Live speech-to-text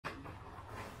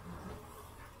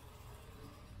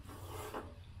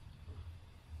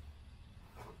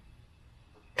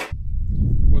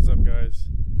guys?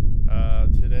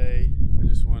 Today I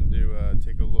just wanted to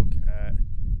take a look at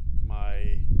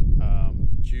my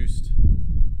juiced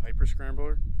Hyper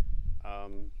Scrambler.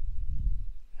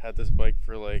 Had this bike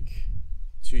for like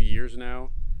 2 years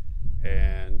now,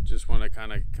 and just want to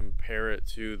kind of compare it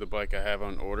to the bike I have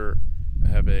on order. I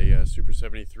have a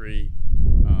Super73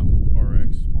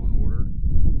 RX on order,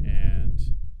 and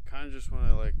kind of just want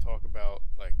to like talk about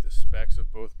like the specs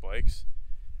of both bikes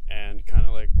and kind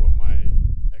of like what my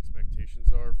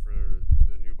expectations are for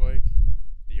the new bike,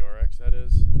 the RX that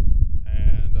is.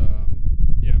 And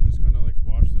yeah, I'm just gonna like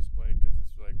wash this bike because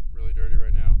it's like really dirty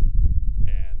right now,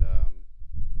 and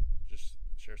just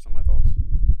share some of my thoughts.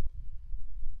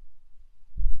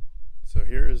 So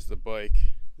here is the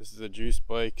bike. This is a Juice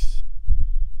Bikes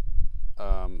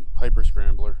Hyper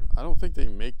Scrambler. I don't think they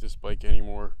make this bike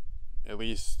anymore, at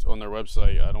least on their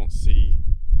website. I don't see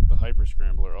the Hyper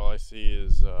Scrambler. All I see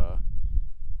is the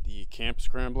Camp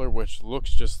Scrambler, which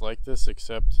looks just like this,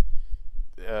 except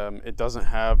it doesn't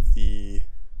have the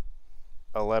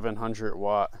 1100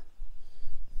 watt.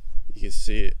 You can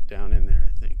see it down in there,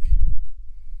 I think.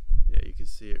 Yeah, you can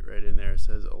see it right in there. It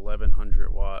says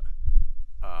 1100 watt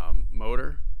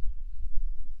motor.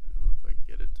 I don't know if I can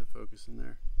get it to focus in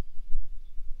there.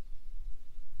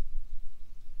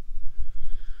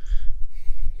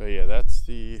 But yeah, that's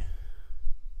the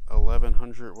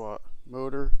 1100 watt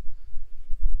motor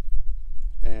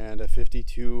and a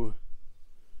 52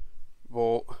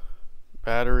 volt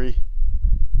battery.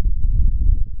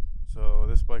 So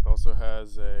this bike also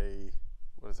has a,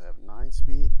 what does it have,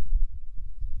 9-speed?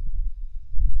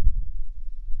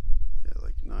 Yeah,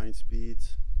 like 9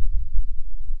 speeds.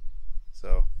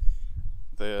 So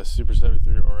the Super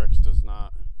 73 RX does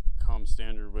not come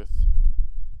standard with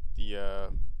the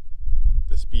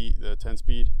speed, the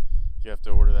 10-speed. You have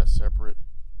to order that separate.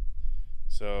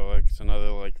 So like it's another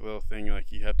like little thing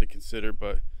like you have to consider.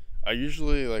 But I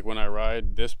usually, like when I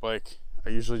ride this bike, I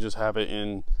usually just have it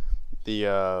in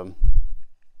the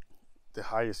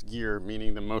highest gear,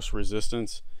 meaning the most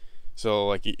resistance. So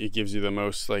like it gives you the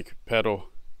most like pedal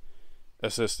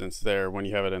assistance there when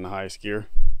you have it in the highest gear.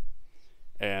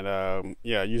 And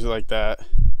yeah, I use it like that.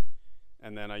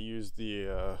 And then I use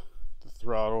the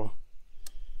throttle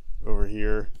over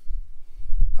here.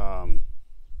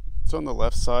 It's on the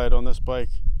left side on this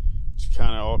bike. It's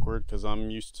kind of awkward because I'm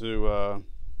used to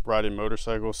riding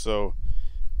motorcycles, so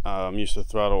I'm used to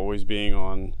throttle always being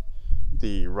on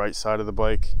the right side of the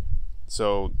bike.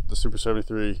 So the Super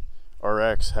 73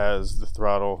 RX has the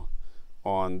throttle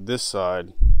on this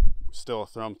side, still a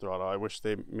thumb throttle. I wish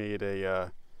they made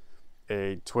a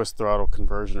twist throttle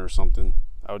conversion or something.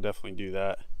 I would definitely do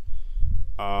that.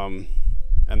 And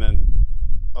then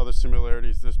other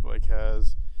similarities this bike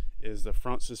has is the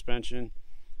front suspension.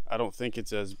 I don't think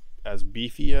it's as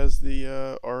beefy as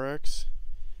the RX,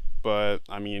 but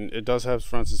I mean it does have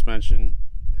front suspension.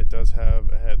 It does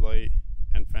have a headlight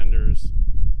and fenders,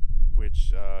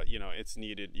 which you know, it's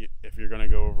needed if you're going to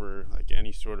go over like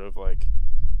any sort of like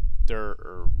dirt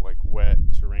or like wet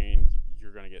terrain.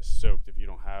 You're going to get soaked if you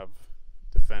don't have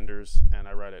the fenders, and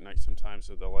I ride at night sometimes,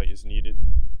 so the light is needed.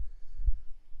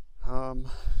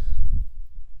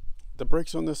 The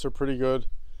brakes on this are pretty good.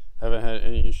 Haven't had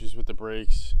any issues with the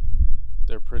brakes.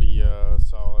 They're pretty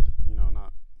solid, you know,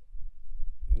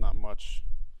 not much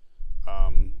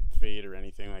fade or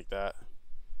anything like that.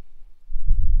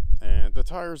 And the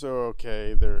tires are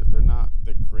okay. They're not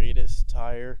the greatest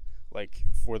tire like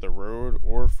for the road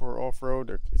or for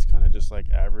off-road. It's kind of just like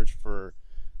average for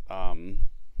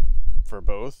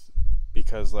both,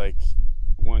 because like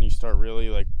when you start really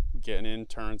like getting in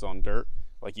turns on dirt,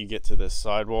 like you get to this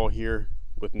sidewall here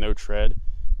with no tread,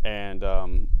 and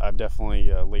I've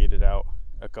definitely laid it out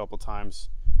a couple times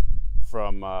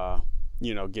from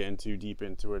you know, getting too deep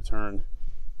into a turn,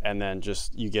 and then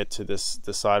just you get to the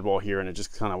sidewall here and it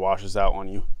just kind of washes out on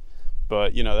you.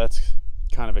 But you know, that's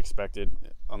kind of expected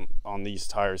on these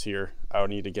tires here. I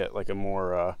would need to get like a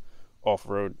more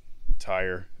off-road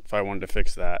tire if I wanted to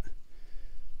fix that.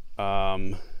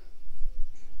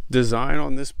 Design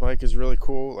on this bike is really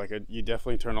cool. Like you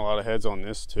definitely turn a lot of heads on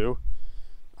this too.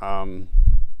 The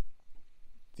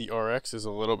RX is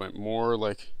a little bit more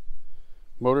like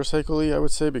motorcycle-y, I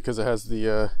would say, because it has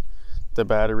the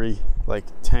battery like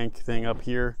tank thing up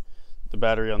here. The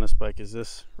battery on this bike is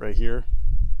this right here.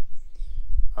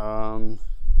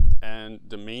 And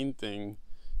the main thing,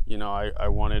 you know, I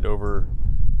wanted over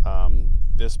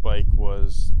this bike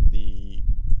was the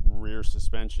rear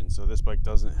suspension. So this bike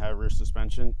doesn't have rear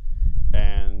suspension,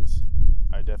 and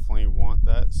I definitely want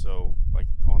that. So like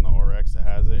on the RX it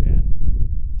has it, and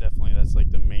definitely that's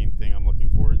like the main thing I'm looking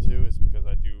forward to, is because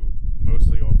I do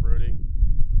mostly off-roading,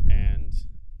 and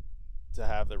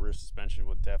the rear suspension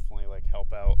would definitely like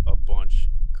help out a bunch,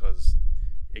 because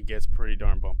it gets pretty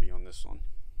darn bumpy on this one.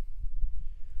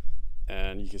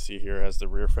 And you can see here it has the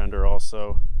rear fender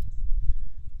also.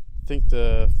 I think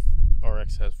the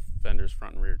RX has fenders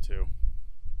front and rear too.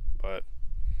 But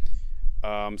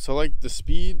so like the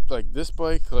speed, like this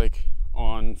bike, like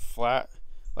on flat,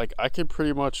 like I could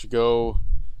pretty much go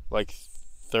like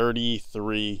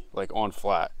 33 like on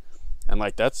flat, and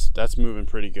like that's moving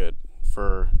pretty good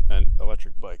for an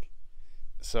electric bike.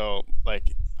 So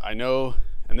like I know,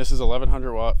 and this is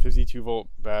 1100 watt 52 volt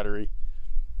battery,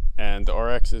 and the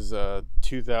RX is a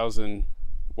 2000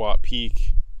 watt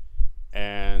peak,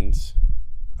 and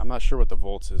I'm not sure what the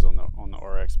volts is on the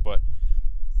RX, but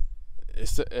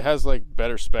it has like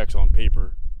better specs on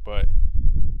paper. But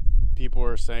people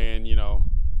are saying, you know,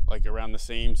 like around the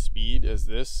same speed as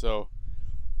this, so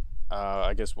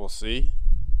I guess we'll see,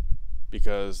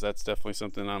 because that's definitely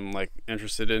something I'm like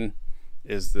interested in,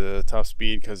 is the top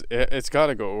speed, because it's got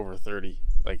to go over 30,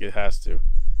 like it has to.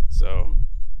 So,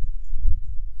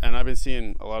 and I've been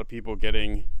seeing a lot of people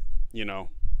getting, you know,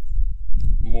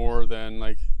 more than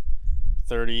like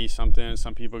 30 something,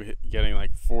 some people getting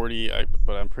like 40,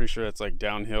 but I'm pretty sure it's like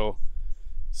downhill.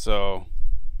 So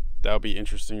that'll be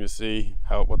interesting to see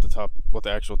what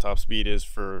the actual top speed is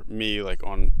for me, like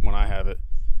on when I have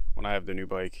the new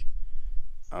bike.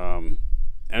 And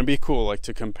it'd be cool like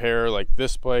to compare like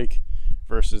this bike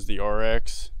versus the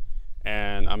RX,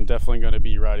 and I'm definitely going to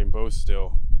be riding both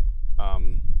still,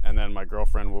 and then my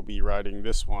girlfriend will be riding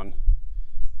this one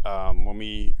when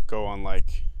we go on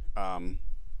like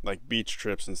beach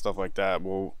trips and stuff like that.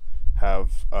 We'll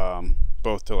have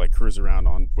both to like cruise around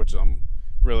on, which I'm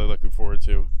really looking forward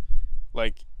to.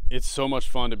 Like it's so much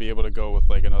fun to be able to go with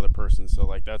like another person, so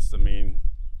like that's the main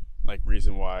like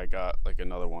reason why I got like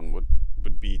another one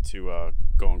would be to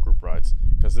go on group rides,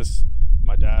 because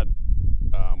my dad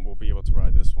will be able to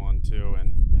ride this one too,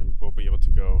 and we'll be able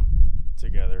to go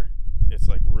together. It's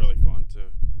like really fun to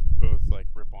both like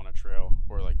rip on a trail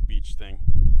or like beach thing.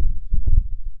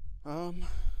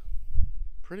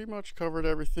 Pretty much covered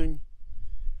everything.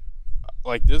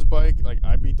 Like this bike, like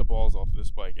I beat the balls off of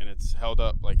this bike and it's held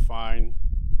up like fine.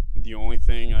 The only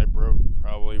thing I broke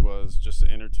probably was just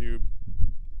the inner tube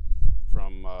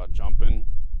from jumping,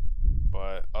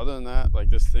 but other than that, like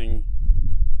this thing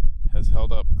has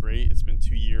held up great. It's been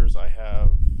 2 years. I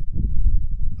have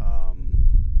I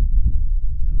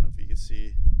don't know if you can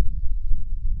see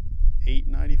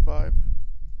 895.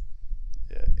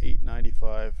 Yeah,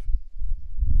 895.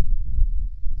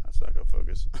 That's not gonna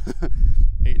focus.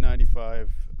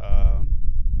 895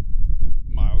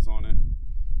 miles on it,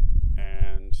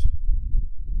 and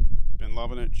been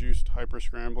loving it. Juiced Hyper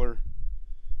Scrambler.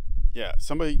 Yeah,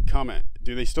 somebody comment,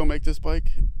 do they still make this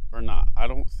bike or not? I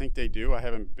don't think they do. I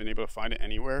haven't been able to find it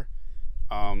anywhere.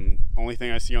 Only thing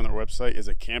I see on their website is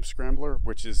a Camp Scrambler,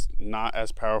 which is not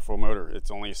as powerful motor. It's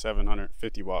only a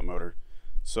 750 watt motor.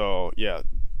 So yeah,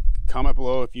 comment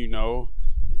below if you know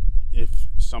if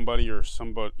somebody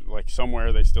like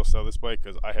somewhere they still sell this bike,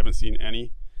 because I haven't seen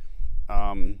any.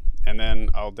 And then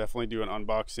I'll definitely do an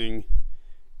unboxing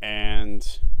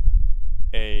and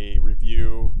a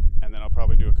review, and then I'll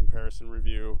probably do a comparison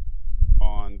review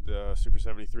on the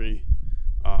Super73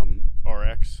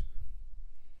 RX.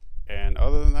 And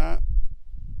other than that,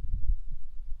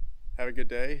 have a good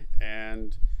day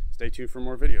and stay tuned for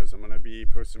more videos. I'm going to be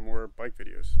posting more bike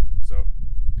videos. So